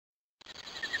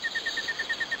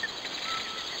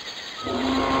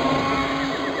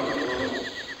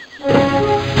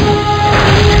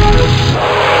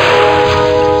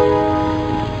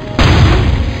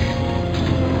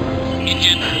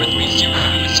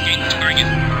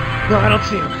No, I don't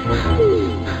see him.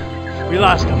 We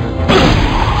lost him.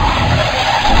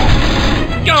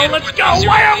 Go, let's go!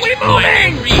 Why aren't we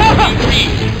moving?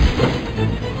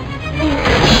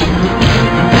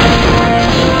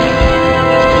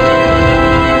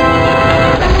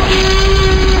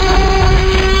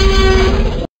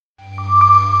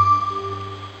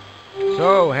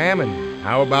 So, Hammond,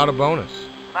 how about a bonus?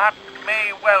 That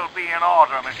may well be in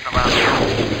order, Mr.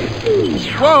 Matthews.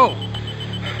 Whoa!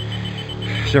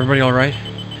 Is everybody all right?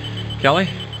 Kelly?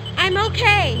 I'm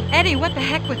okay. Eddie, what the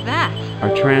heck was that?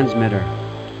 Our transmitter.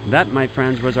 That, my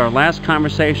friends, was our last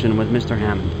conversation with Mr.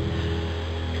 Hammond.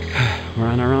 We're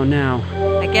on our own now.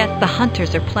 I guess the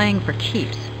hunters are playing for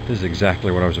keeps. This is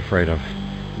exactly what I was afraid of.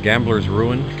 Gambler's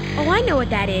ruin? Oh, I know what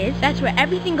that is. That's where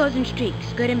everything goes in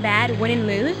streaks. Good and bad, win and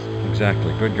lose.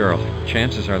 Exactly. Good girl.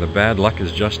 Chances are the bad luck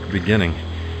is just beginning.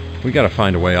 We gotta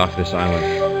find a way off this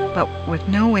island. But with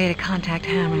no way to contact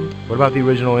Hammond. What about the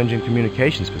original engine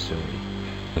communications facility?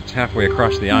 It's halfway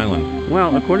across the island.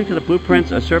 Well, according to the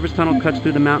blueprints, a service tunnel cuts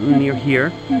through the mountain near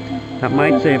here. That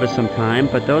might save us some time,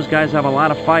 but those guys have a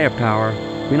lot of firepower.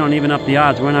 We don't even up the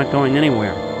odds. We're not going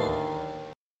anywhere.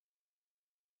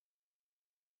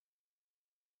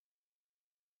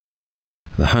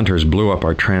 The hunters blew up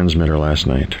our transmitter last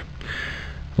night.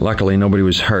 Luckily, nobody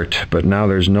was hurt, but now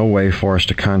there's no way for us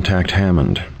to contact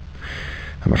Hammond.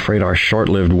 I'm afraid our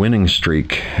short-lived winning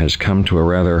streak has come to a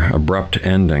rather abrupt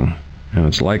ending, and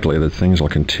it's likely that things will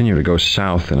continue to go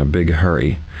south in a big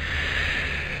hurry.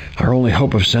 Our only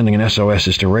hope of sending an SOS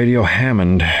is to radio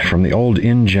Hammond from the old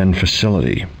InGen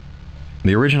facility.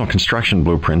 The original construction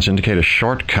blueprints indicate a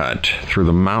shortcut through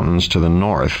the mountains to the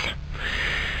north.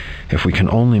 If we can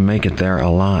only make it there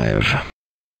alive.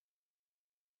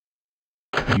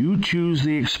 You choose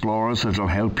the explorers that'll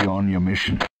help you on your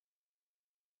mission.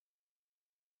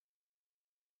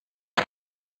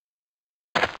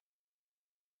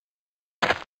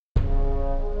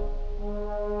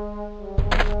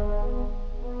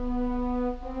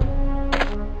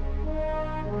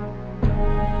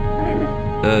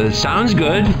 Sounds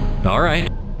good. All right.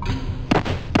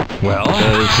 Well,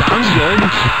 sounds good.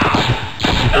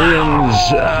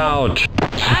 Ends out.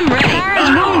 I'm ready. Car is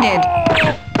wounded.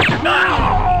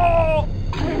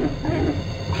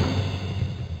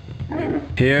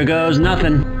 Here goes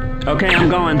nothing. Okay, I'm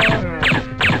going. Okay,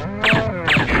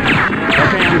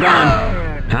 I'm going.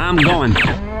 I'm going.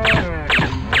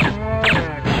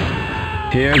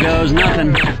 Here goes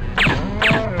nothing.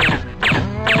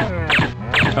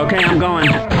 Okay, I'm going.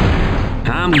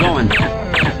 I'm going.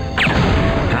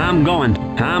 I'm going.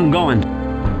 I'm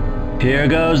going. Here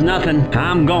goes nothing.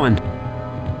 I'm going.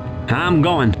 I'm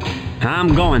going.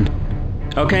 I'm going.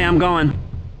 Okay, I'm going.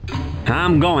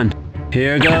 I'm going.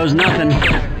 Here goes nothing.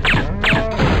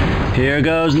 Here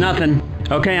goes nothing.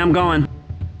 Okay, I'm going.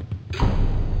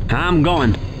 I'm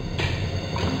going.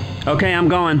 Okay, I'm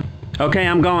going. Okay,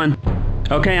 I'm going.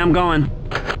 Okay, I'm going.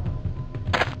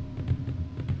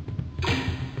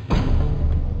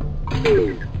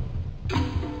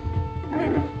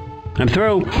 I'm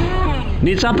through.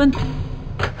 Need something?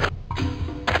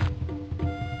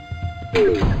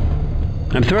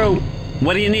 I'm through.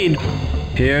 What do you need?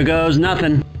 Here goes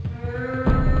nothing.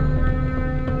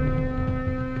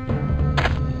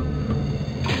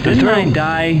 Didn't I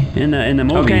die in the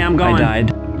movie? Okay, I'm going. I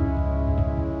died.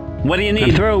 What do you need?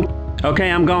 I'm through.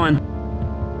 Okay, I'm going.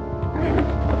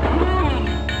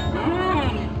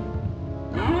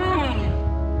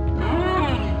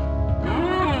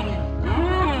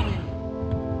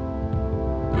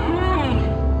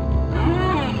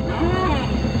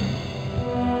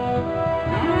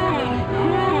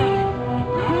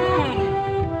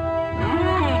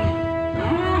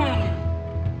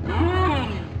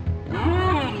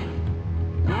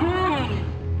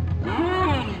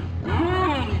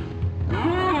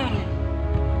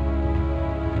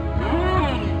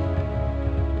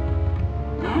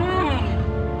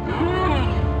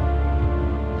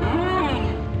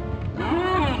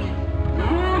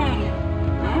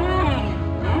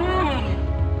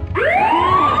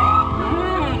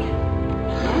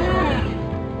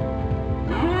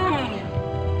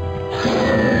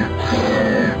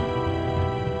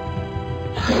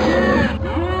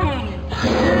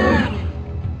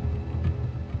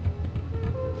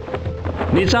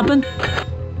 Need something?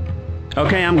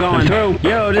 Okay, I'm going. I'm through.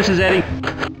 Yo, this is Eddie.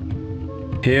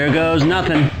 Here goes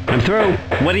nothing. I'm through.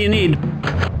 What do you need?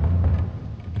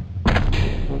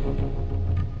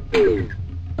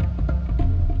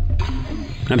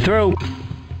 I'm through.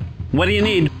 What do you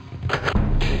need?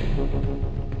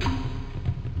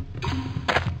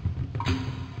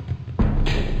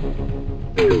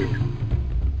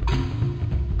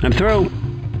 I'm through.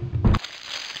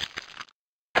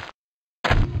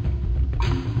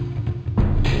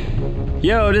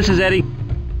 Yo, this is Eddie.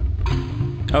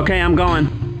 Okay, I'm going.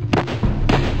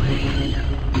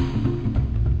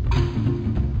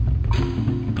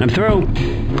 I'm through.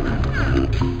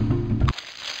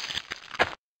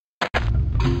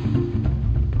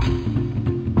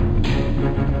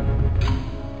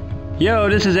 Yo,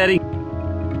 this is Eddie.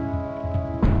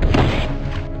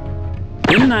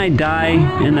 Didn't I die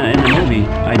in the movie?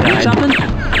 I died. Something?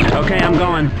 Okay, I'm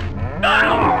going.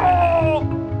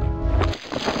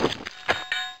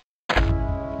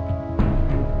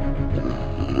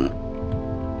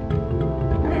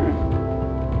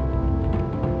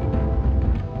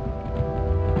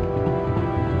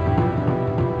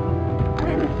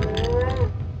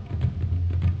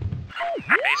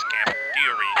 Base camp, do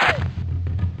you read?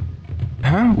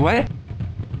 Huh? What?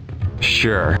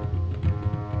 Sure.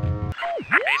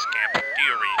 Base camp, do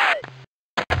you read?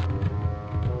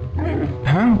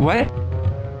 Huh? What?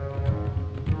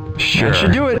 Sure. That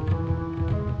should do it.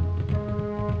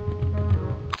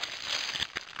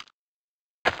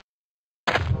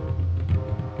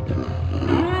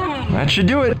 That should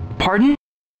do it. Pardon?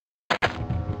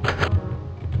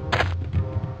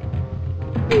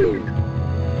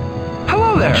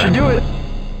 Hello there. That should do it.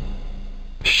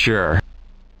 Sure.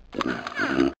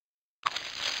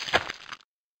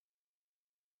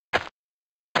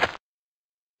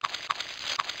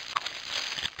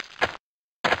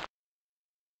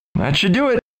 That should do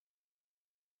it.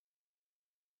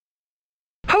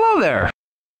 Hello there.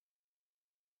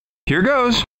 Here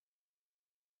goes.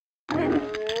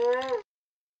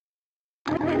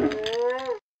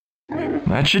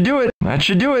 That should do it. That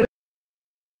should do it.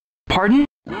 Pardon?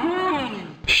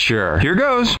 Sure. Here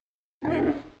goes.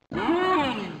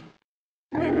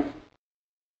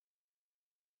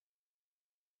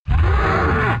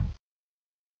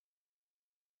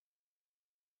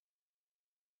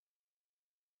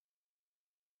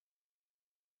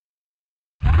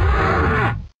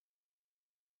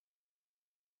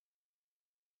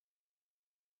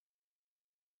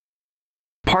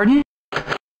 Pardon?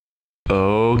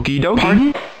 Okie dokie.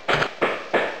 Pardon?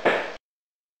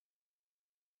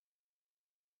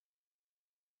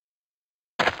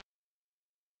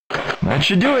 That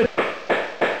should do it.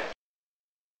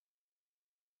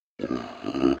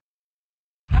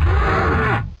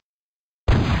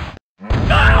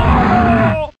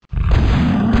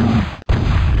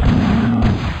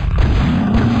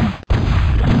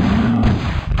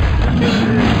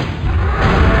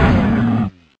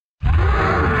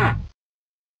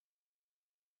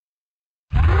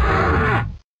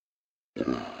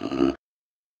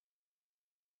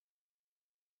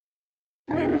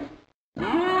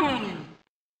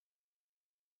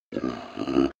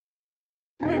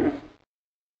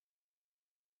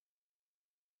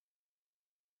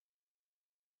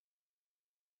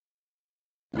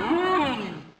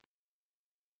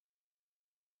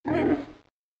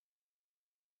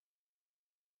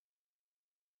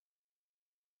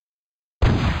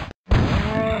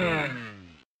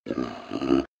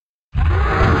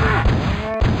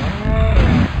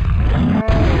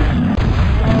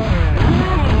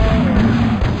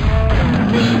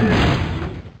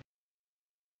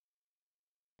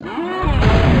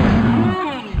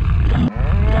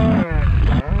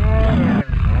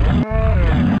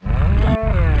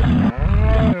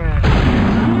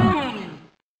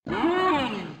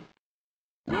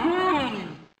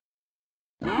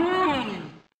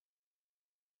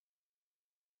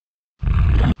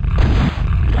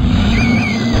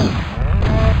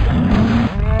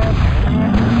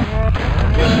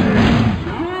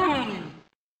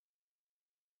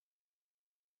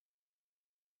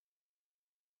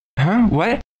 Huh?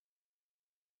 What?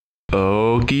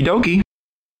 Okie dokie.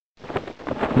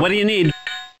 What do you need?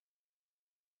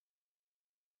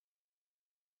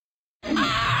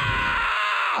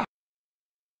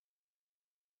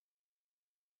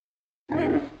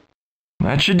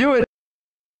 That should do it.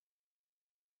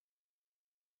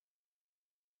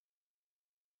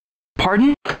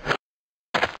 Pardon?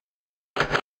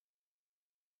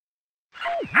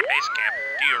 Base camp,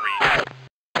 do you read?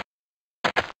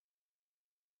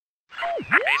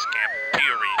 Base camp, do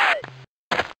you read?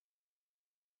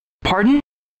 Pardon?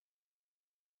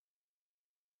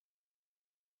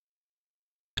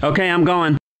 Okay, I'm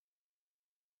going.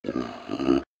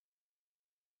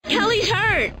 Kelly's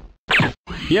hurt.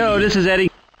 Yo, this is Eddie.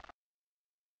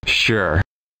 Sure.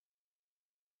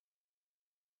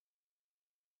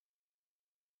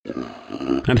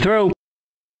 I'm through.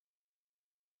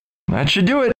 That should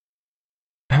do it.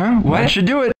 Huh? What? That should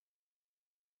do it.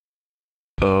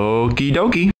 Okie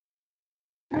dokie.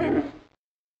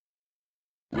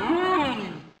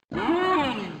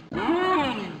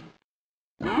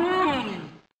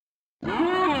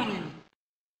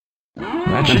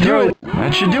 should do it.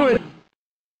 That should do it.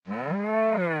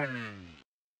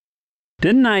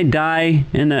 Didn't I die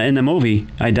in the movie?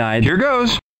 I died. Here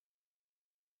goes.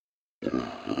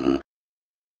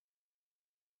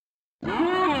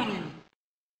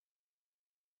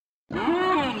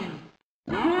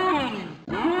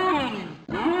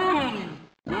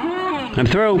 I'm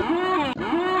through.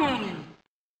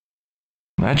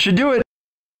 That should do it.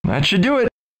 That should do it.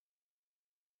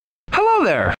 Hello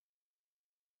there.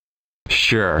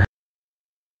 Sure.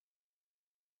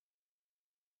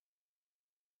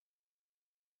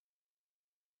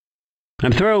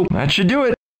 I'm through. That should do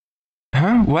it.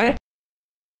 Huh? What?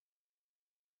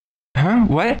 Huh?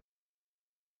 What?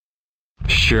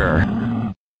 Sure.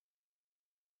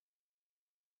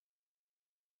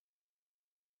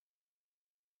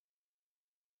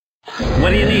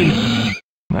 What do you need?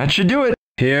 That should do it.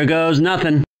 Here goes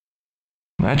nothing.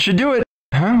 That should do it.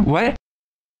 Huh? What?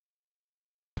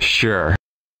 Sure.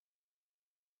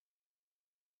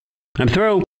 I'm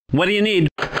through. What do you need?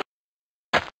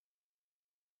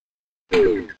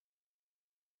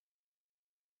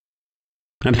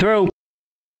 I'm through.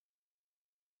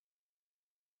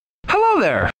 Hello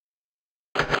there.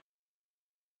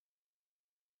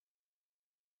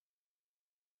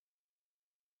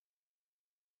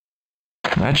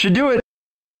 That should do it.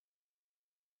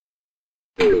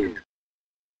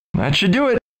 That should do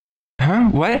it. Huh?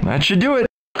 What? That should do it.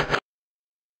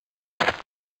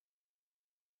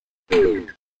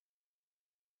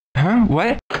 Huh?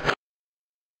 What?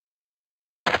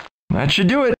 That should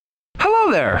do it.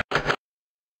 Hello there.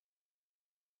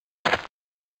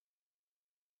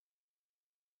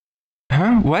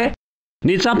 Huh? What?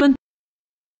 Need something?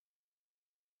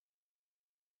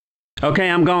 Okay,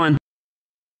 I'm going.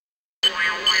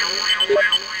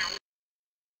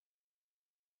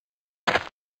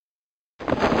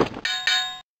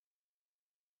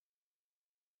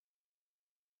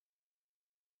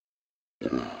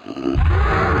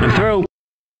 I'm through.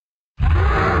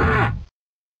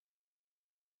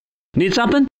 Need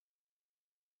something?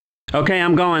 Okay,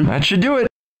 I'm going. That should do it.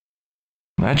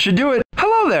 That should do it.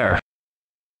 Hello there.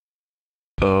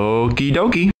 Okie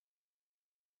dokie.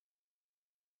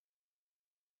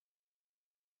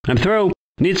 I'm through.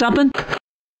 Need something?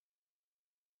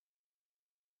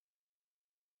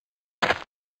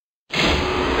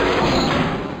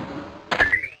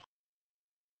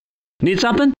 Need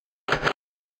something?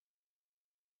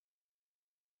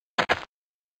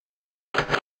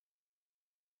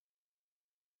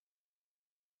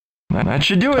 That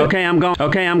should do it. Okay, I'm going.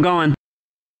 Okay, I'm going.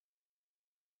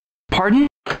 Pardon?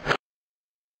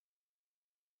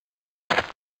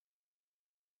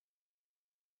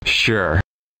 Sure.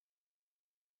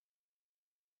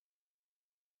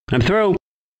 I'm through.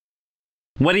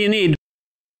 What do you need?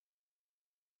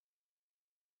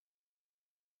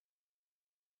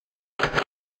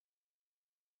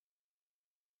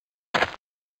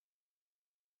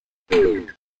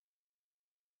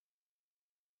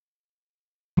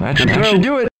 That should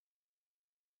do it.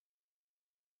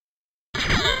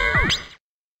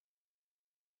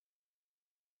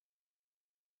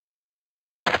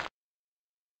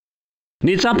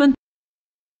 Need something?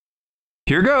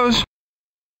 Here goes.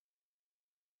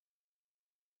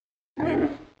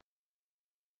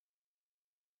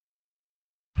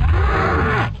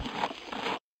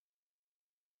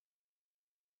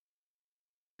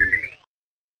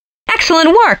 Excellent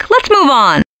work. Let's move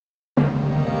on.